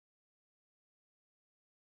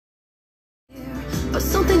but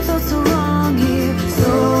something felt so wrong here.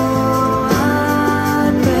 So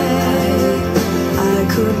I prayed I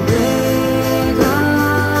could break away.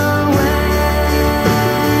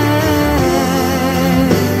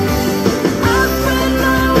 I'll spread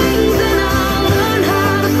my wings and I'll learn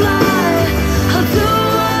how to fly. I'll do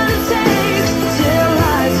what it takes till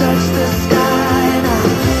I touch the sky. And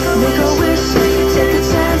I'll make a wish, take a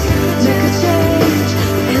chance, make a change,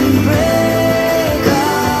 and break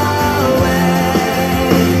away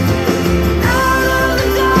out of the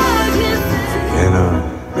darkness. Vienna,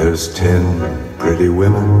 there's 10 pretty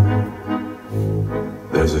women.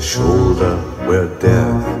 There's a shoulder where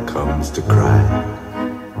death comes to cry.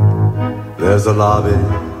 There's a lobby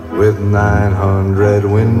with 900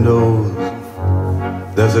 windows.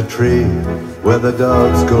 There's a tree where the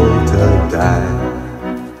dogs go to die.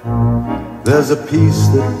 There's a piece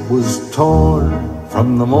that was torn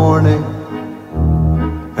from the morning,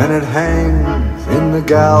 and it hangs in the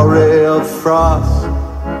gallery of frost.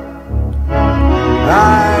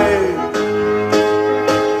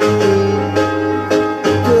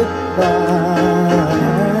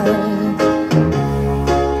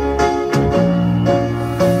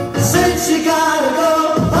 Since you gotta go,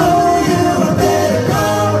 oh, you better go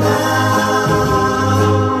now.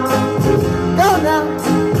 Go now,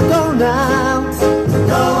 go now,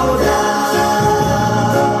 go now.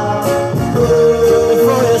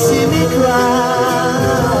 Before you see me cry.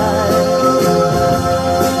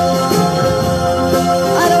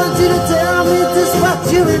 I don't want you to tell me just what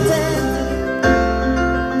you intend.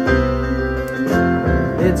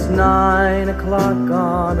 It's 9 o'clock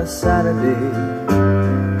on a Saturday.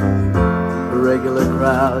 The regular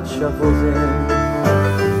crowd shuffles in.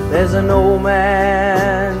 There's an old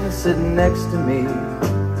man sitting next to me,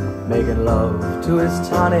 making love to his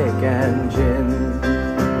tonic and gin.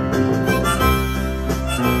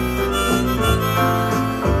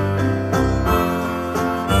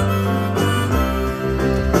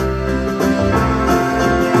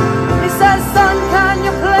 He says, son, can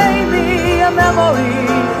you play me a memory?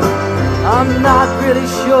 I'm not really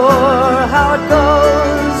sure how it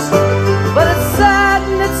goes, but it's sad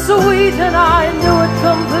and it's sweet, and I knew it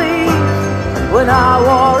complete when I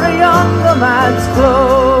wore a younger man's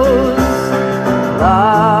clothes.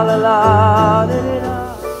 La la la da, da, da.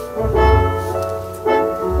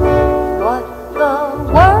 What the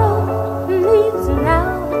world needs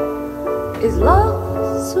now is love,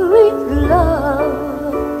 sweet love.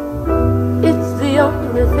 It's the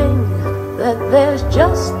only thing that there's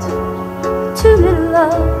just too little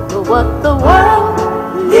of. But what the world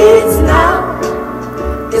needs now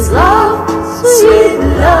is love, sweet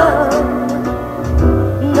love.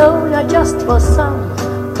 No, not just for some,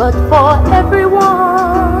 but for everyone.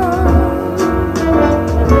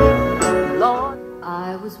 Lord,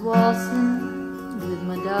 I was waltzing with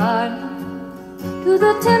my darling to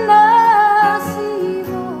the Tennessee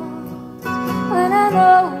waltz when an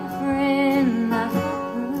old friend I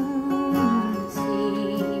happened to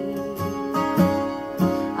see.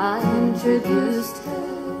 I introduced her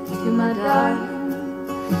to my darling.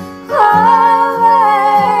 While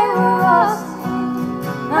they were waltzing,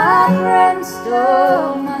 my friend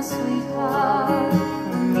stole my sweetheart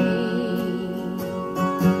from me.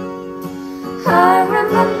 I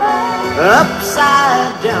remember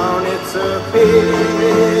Upside down, it's a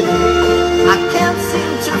pity I can't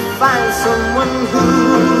seem to find someone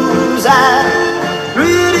who's as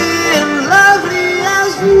pretty and lovely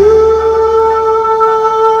as you.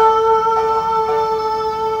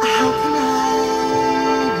 How can I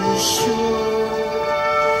be sure?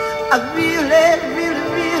 I really, really,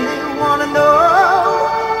 really wanna know.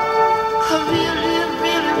 I really,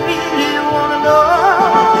 really, really wanna know.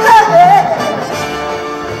 Hey.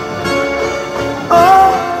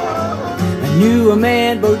 Oh. I knew a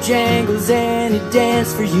man, Bojangles, and he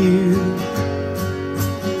danced for you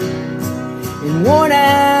in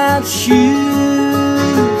worn-out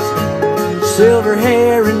shoes, silver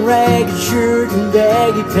hair and ragged shirt and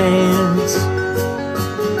baggy pants.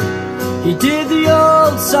 He did the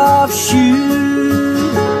old soft shoe.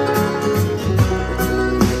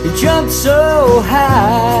 He jumped so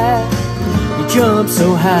high, he jumped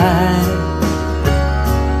so high,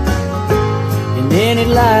 and then it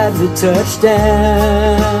lively touched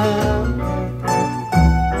down.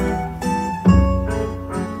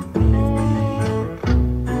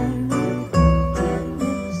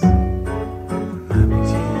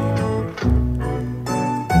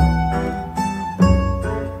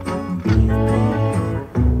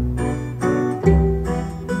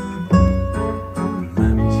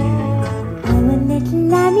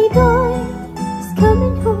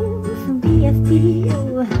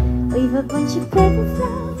 We've a bunch of paper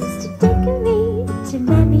flowers to decorate to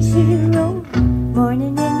Mammy's hero. Morning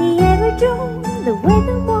in the aerodrome, the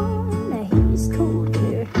weather warm.